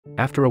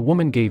After a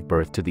woman gave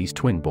birth to these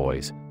twin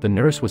boys, the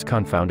nurse was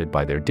confounded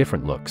by their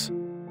different looks.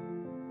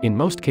 In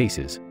most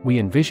cases, we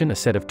envision a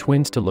set of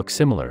twins to look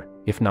similar,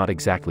 if not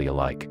exactly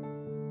alike.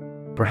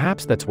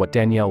 Perhaps that's what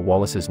Danielle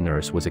Wallace's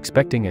nurse was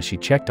expecting as she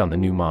checked on the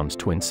new mom's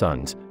twin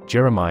sons,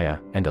 Jeremiah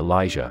and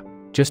Elijah,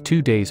 just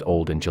 2 days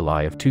old in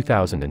July of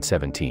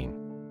 2017.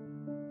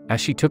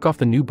 As she took off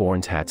the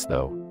newborns' hats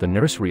though, the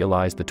nurse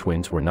realized the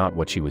twins were not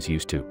what she was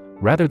used to.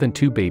 Rather than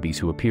two babies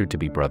who appeared to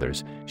be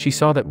brothers, she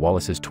saw that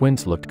Wallace's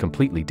twins looked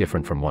completely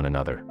different from one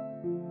another.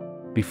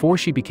 Before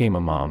she became a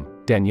mom,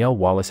 Danielle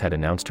Wallace had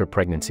announced her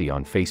pregnancy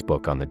on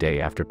Facebook on the day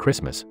after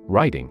Christmas,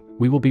 writing,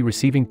 "We will be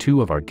receiving 2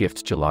 of our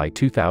gifts July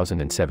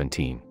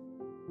 2017.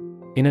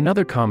 In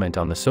another comment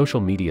on the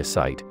social media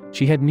site,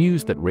 she had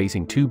mused that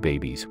raising 2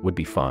 babies would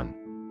be fun.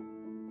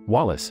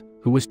 Wallace,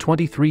 who was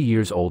 23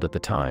 years old at the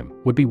time,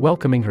 would be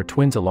welcoming her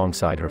twins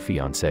alongside her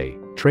fiancé,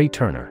 Trey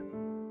Turner.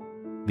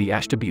 The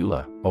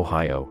Ashtabula,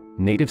 Ohio,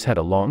 natives had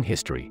a long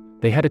history.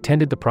 They had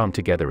attended the prom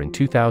together in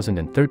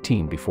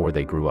 2013 before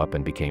they grew up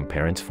and became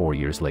parents 4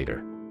 years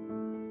later.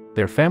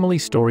 Their family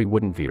story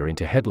wouldn't veer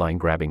into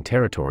headline-grabbing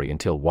territory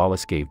until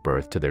Wallace gave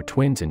birth to their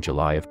twins in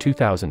July of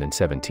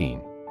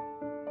 2017.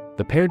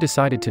 The pair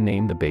decided to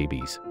name the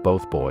babies,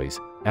 both boys,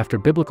 after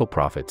biblical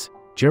prophets,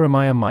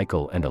 Jeremiah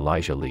Michael and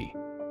Elijah Lee.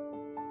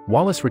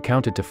 Wallace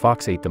recounted to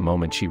Fox 8 the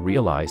moment she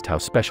realized how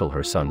special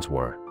her sons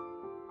were.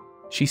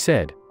 She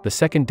said, "The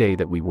second day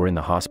that we were in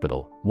the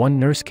hospital, one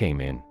nurse came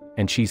in,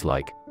 and she's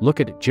like, 'Look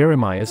at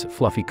Jeremiah's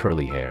fluffy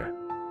curly hair.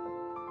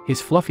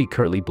 His fluffy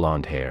curly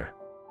blonde hair.'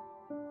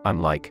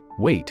 I'm like,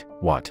 'Wait,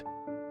 what?'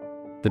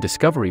 The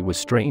discovery was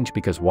strange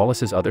because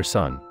Wallace's other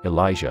son,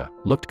 Elijah,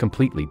 looked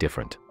completely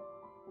different.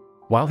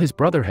 While his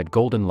brother had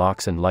golden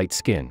locks and light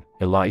skin,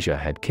 Elijah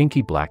had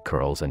kinky black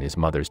curls and his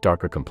mother's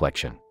darker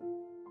complexion.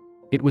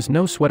 It was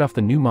no sweat off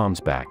the new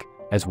mom's back,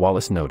 as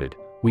Wallace noted,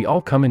 'We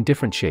all come in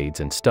different shades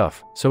and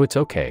stuff, so it's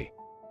okay.'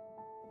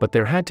 But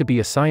there had to be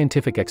a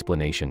scientific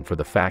explanation for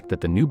the fact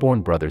that the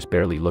newborn brothers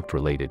barely looked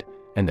related,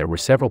 and there were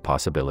several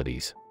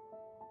possibilities.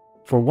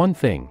 For one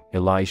thing,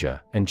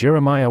 Elijah and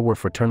Jeremiah were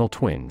fraternal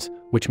twins,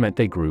 which meant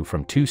they grew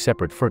from 2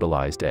 separate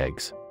fertilized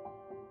eggs.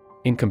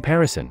 In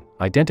comparison,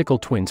 identical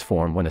twins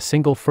form when a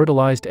single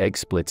fertilized egg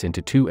splits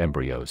into 2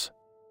 embryos.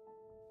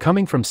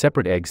 Coming from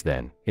separate eggs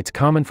then, it's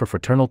common for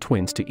fraternal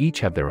twins to each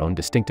have their own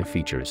distinctive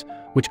features,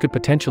 which could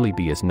potentially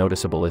be as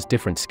noticeable as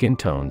different skin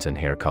tones and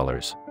hair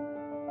colors.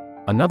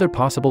 Another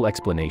possible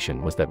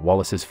explanation was that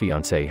Wallace's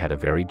fiancé had a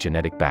varied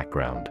genetic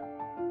background.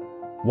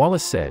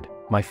 Wallace said,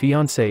 "My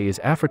fiancé is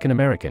African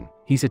American,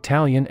 he's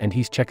Italian and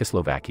he's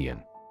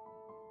Czechoslovakian."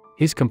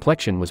 His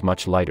complexion was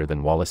much lighter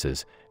than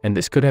Wallace's, and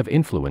this could have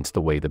influenced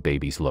the way the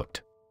babies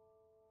looked.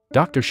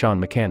 Dr. Sean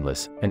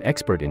McCandless, an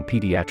expert in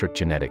pediatric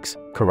genetics,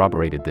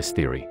 corroborated this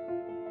theory.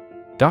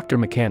 Dr.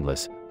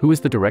 McCandless, who is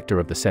the director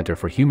of the Center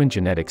for Human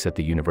Genetics at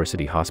the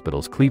University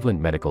Hospital's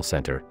Cleveland Medical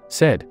Center,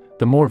 said,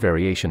 "The more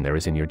variation there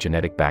is in your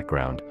genetic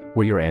background,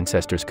 where your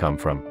ancestors come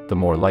from, the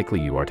more likely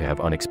you are to have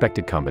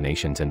unexpected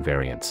combinations and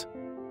variants."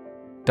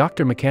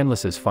 Dr.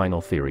 McCandless's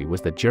final theory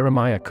was that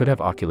Jeremiah could have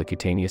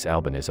oculocutaneous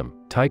albinism,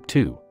 type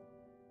 2.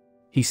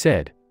 He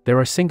said, "There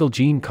are single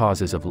gene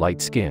causes of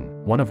light skin,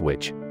 one of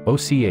which,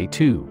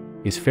 OCA2,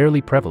 is fairly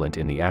prevalent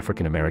in the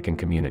African American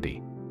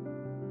community.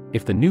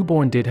 If the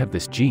newborn did have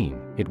this gene,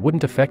 it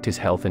wouldn't affect his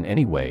health in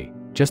any way,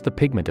 just the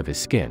pigment of his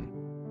skin."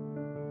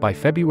 By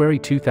February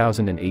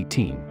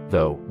 2018,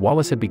 though,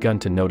 Wallace had begun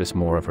to notice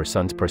more of her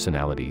sons'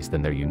 personalities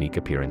than their unique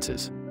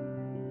appearances.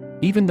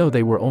 Even though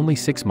they were only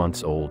 6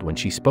 months old when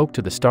she spoke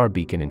to the Star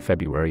Beacon in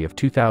February of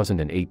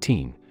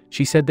 2018,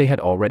 she said they had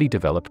already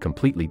developed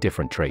completely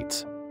different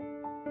traits.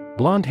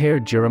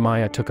 Blonde-haired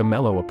Jeremiah took a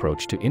mellow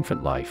approach to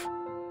infant life.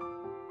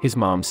 His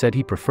mom said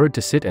he preferred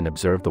to sit and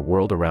observe the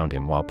world around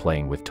him while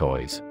playing with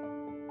toys.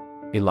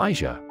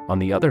 Elijah, on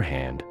the other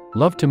hand,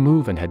 loved to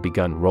move and had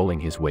begun rolling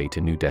his way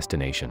to new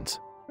destinations.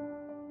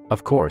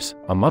 Of course,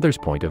 a mother's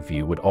point of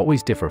view would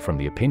always differ from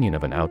the opinion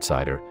of an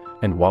outsider,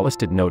 and Wallace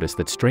did notice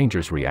that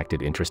strangers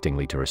reacted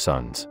interestingly to her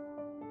sons.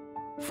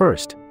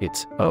 First,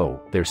 it's, "Oh,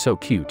 they're so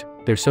cute,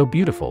 they're so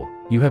beautiful,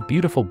 you have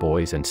beautiful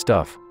boys and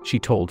stuff," she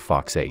told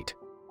Fox 8.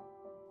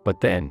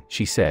 But then,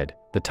 she said,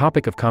 the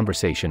topic of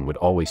conversation would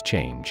always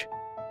change.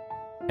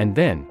 "And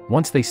then,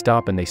 once they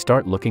stop and they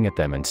start looking at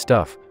them and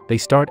stuff, they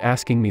start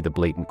asking me the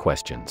blatant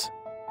questions.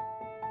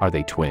 Are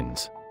they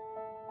twins?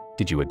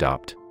 Did you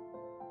adopt?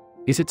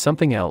 Is it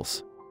something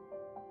else?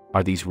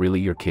 Are these really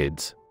your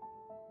kids?"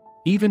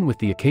 Even with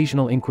the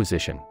occasional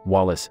inquisition,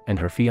 Wallace and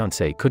her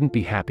fiancé couldn't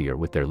be happier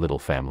with their little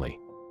family.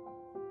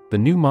 The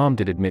new mom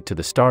did admit to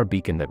the Star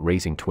Beacon that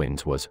raising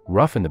twins was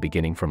rough in the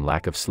beginning from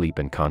lack of sleep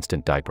and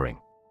constant diapering.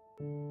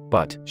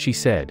 But, she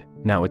said,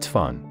 "Now it's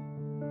fun."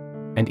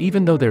 And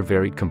even though their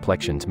varied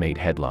complexions made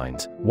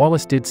headlines,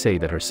 Wallace did say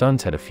that her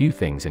sons had a few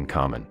things in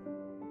common.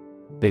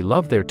 They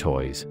loved their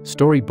toys,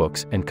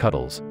 storybooks, and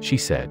cuddles, she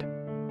said.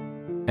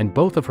 And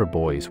both of her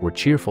boys were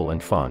cheerful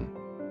and fun.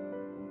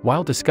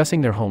 While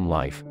discussing their home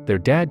life, their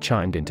dad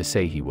chimed in to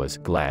say he was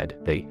glad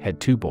they had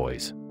 2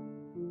 boys.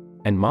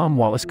 And Mom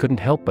Wallace couldn't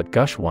help but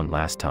gush one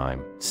last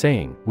time,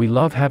 saying, "We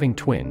love having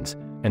twins,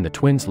 and the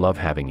twins love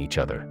having each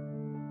other."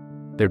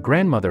 Their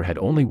grandmother had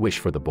only wished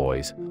for the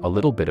boys a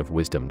little bit of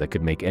wisdom that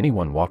could make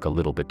anyone walk a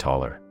little bit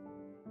taller.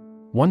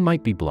 "One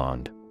might be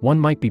blonde, one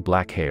might be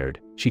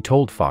black-haired," she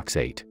told Fox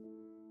 8.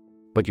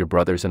 "But your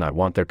brothers and I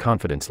want their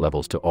confidence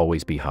levels to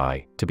always be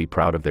high, to be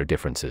proud of their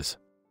differences.